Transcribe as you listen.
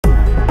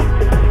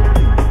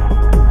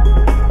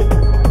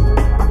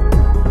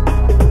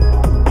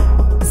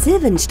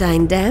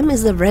Sylvenstein Dam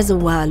is a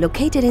reservoir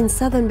located in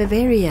southern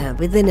Bavaria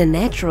within a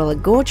natural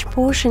gorge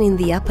portion in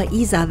the upper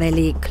Isar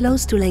valley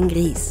close to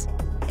Lenggries.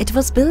 It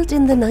was built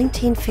in the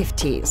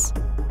 1950s.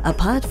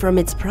 Apart from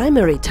its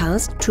primary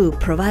task to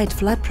provide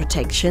flood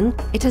protection,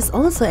 it has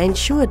also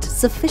ensured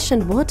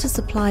sufficient water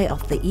supply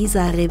of the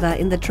Isar River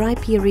in the dry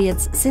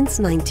periods since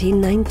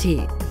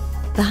 1990.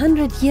 The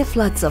 100-year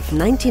floods of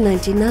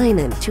 1999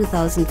 and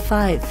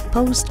 2005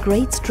 posed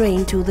great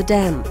strain to the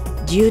dam.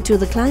 Due to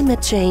the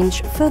climate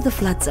change, further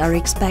floods are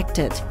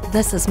expected,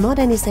 thus a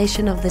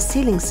modernization of the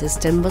sealing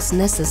system was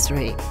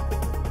necessary.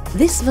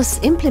 This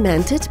was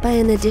implemented by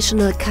an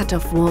additional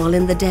cut-off wall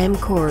in the dam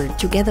core,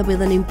 together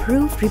with an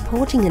improved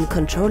reporting and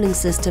controlling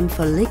system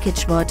for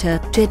leakage water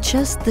to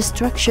adjust the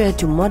structure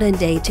to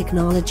modern-day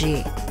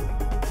technology.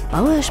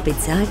 BAUER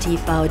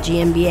Spezialtiefbau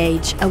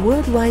GmbH, a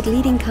worldwide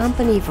leading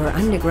company for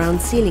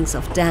underground sealings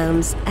of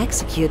dams,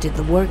 executed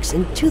the works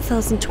in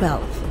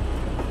 2012.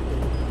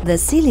 The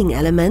sealing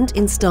element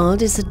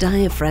installed is a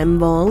diaphragm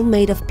wall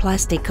made of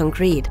plastic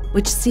concrete,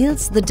 which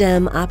seals the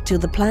dam up to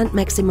the planned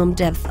maximum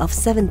depth of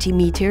 70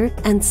 meters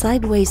and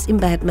sideways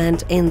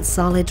embedment in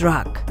solid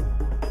rock.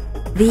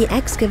 The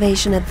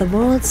excavation at the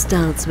wall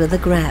starts with a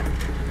grab.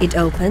 It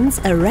opens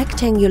a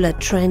rectangular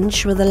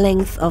trench with a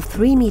length of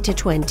 3,20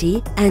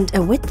 meters and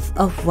a width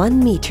of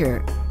 1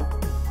 meter.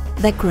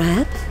 The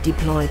grab,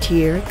 deployed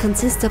here,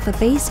 consists of a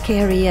base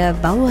carrier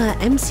BAUER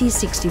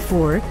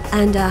MC64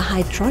 and a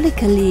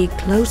hydraulically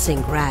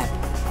closing grab.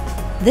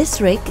 This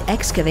rig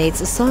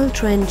excavates a soil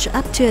trench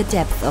up to a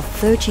depth of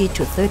 30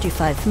 to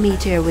 35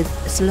 meters with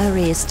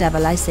slurry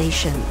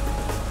stabilization.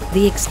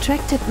 The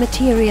extracted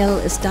material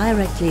is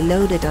directly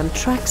loaded on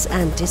trucks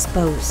and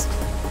disposed.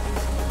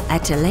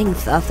 At a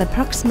length of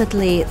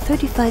approximately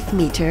 35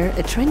 meters,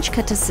 a trench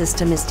cutter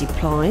system is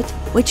deployed,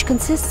 which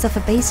consists of a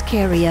base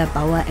carrier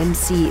BAUER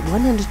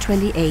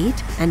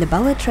MC128 and a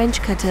BAUER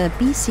trench cutter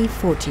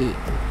BC40.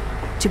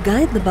 To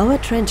guide the BAUER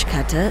trench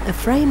cutter, a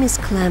frame is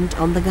clamped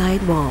on the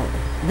guide wall.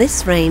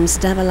 This frame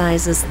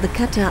stabilizes the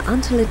cutter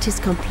until it is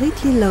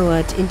completely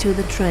lowered into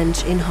the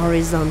trench in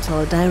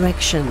horizontal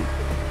direction.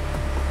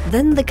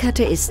 Then the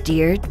cutter is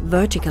steered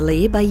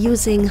vertically by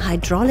using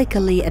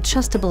hydraulically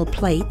adjustable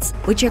plates,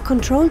 which are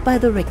controlled by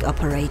the rig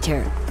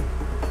operator.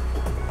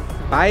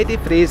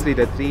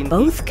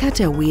 Both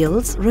cutter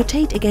wheels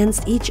rotate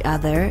against each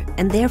other,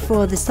 and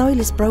therefore the soil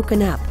is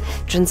broken up,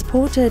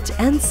 transported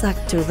and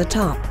sucked to the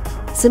top.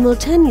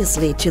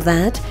 Simultaneously to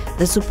that,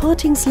 the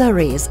supporting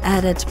slurry is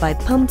added by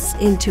pumps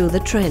into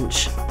the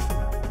trench.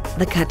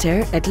 The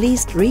cutter at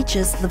least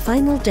reaches the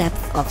final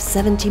depth of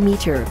 70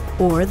 meters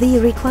or the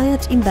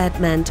required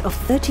embedment of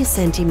 30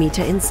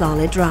 centimeters in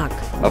solid rock.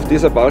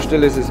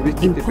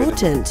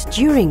 Important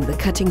during the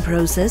cutting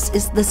process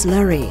is the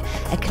slurry,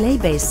 a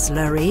clay-based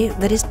slurry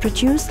that is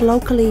produced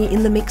locally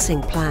in the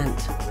mixing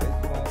plant.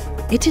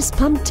 It is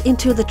pumped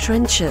into the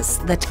trenches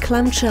that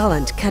clamshell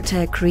and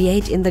cutter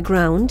create in the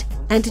ground,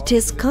 and it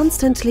is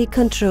constantly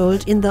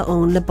controlled in their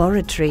own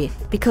laboratory,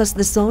 because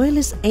the soil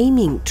is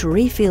aiming to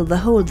refill the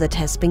hole that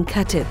has been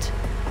cutted.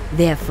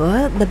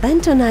 Therefore, the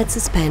bentonite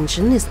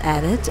suspension is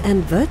added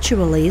and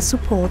virtually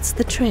supports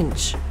the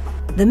trench.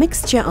 The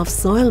mixture of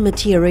soil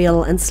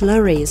material and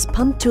slurry is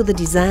pumped to the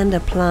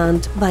desander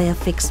plant via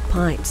fixed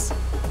pipes.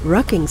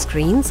 Rocking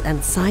screens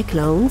and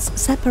cyclones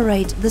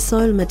separate the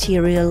soil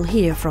material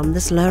here from the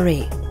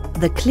slurry.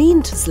 The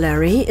cleaned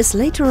slurry is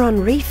later on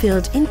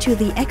refilled into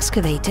the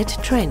excavated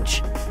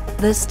trench.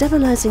 The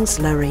stabilizing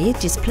slurry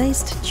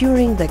displaced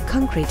during the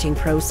concreting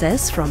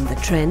process from the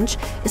trench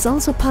is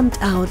also pumped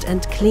out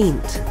and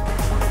cleaned.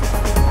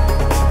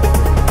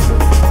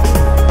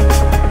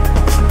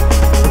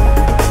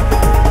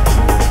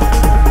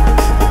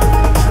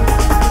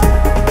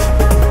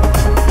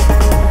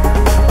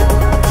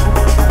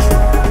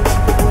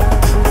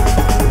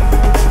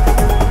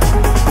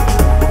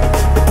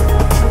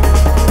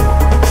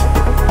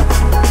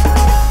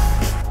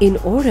 In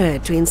order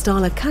to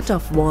install a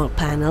cut-off wall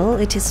panel,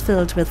 it is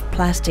filled with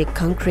plastic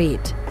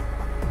concrete.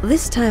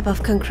 This type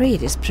of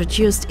concrete is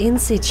produced in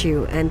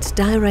situ and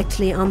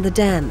directly on the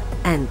dam,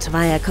 and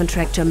via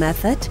contractor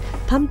method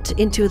pumped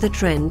into the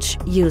trench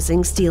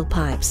using steel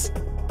pipes.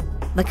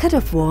 The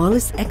cut-off wall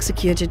is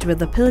executed with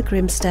the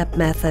pilgrim step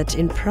method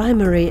in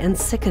primary and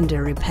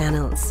secondary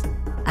panels.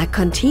 A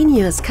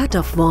continuous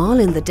cut-off wall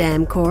in the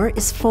dam core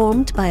is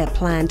formed by a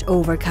planned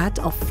overcut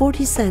of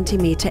 40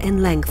 cm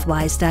in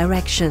lengthwise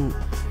direction.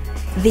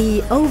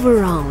 The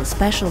overall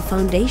special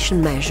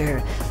foundation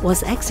measure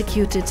was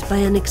executed by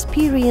an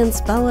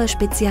experienced BAUER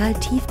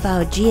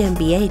Spezialtiefbau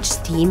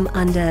GmbH team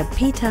under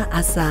Peter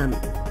Assam.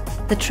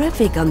 The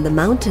traffic on the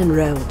mountain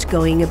road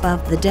going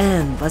above the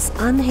dam was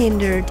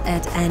unhindered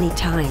at any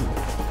time.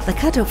 The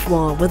cut-off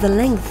wall with a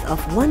length of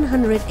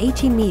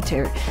 180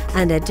 meters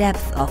and a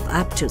depth of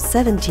up to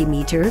 70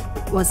 meters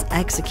was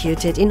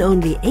executed in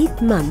only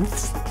 8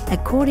 months,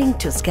 according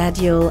to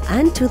schedule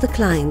and to the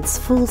client's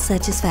full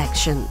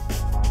satisfaction.